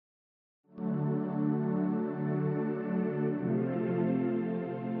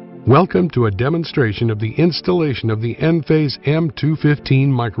Welcome to a demonstration of the installation of the Enphase M-215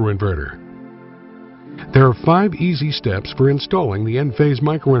 microinverter. There are 5 easy steps for installing the Enphase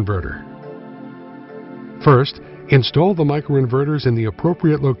microinverter. First, install the microinverters in the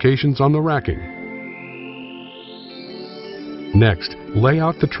appropriate locations on the racking. Next, lay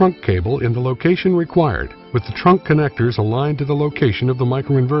out the trunk cable in the location required, with the trunk connectors aligned to the location of the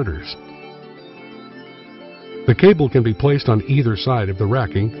microinverters. The cable can be placed on either side of the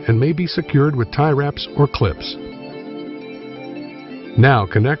racking and may be secured with tie wraps or clips. Now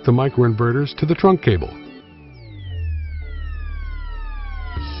connect the microinverters to the trunk cable.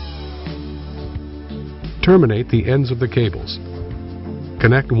 Terminate the ends of the cables.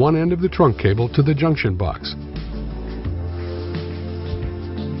 Connect one end of the trunk cable to the junction box.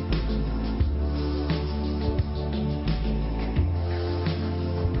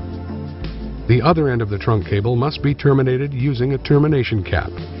 The other end of the trunk cable must be terminated using a termination cap.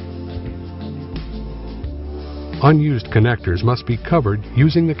 Unused connectors must be covered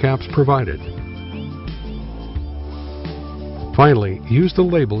using the caps provided. Finally, use the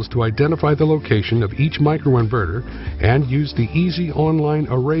labels to identify the location of each microinverter and use the easy online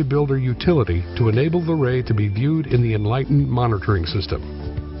array builder utility to enable the array to be viewed in the Enlightened monitoring system.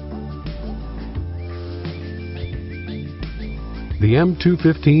 The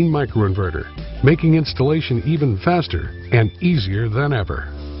M-215 microinverter, making installation even faster and easier than ever.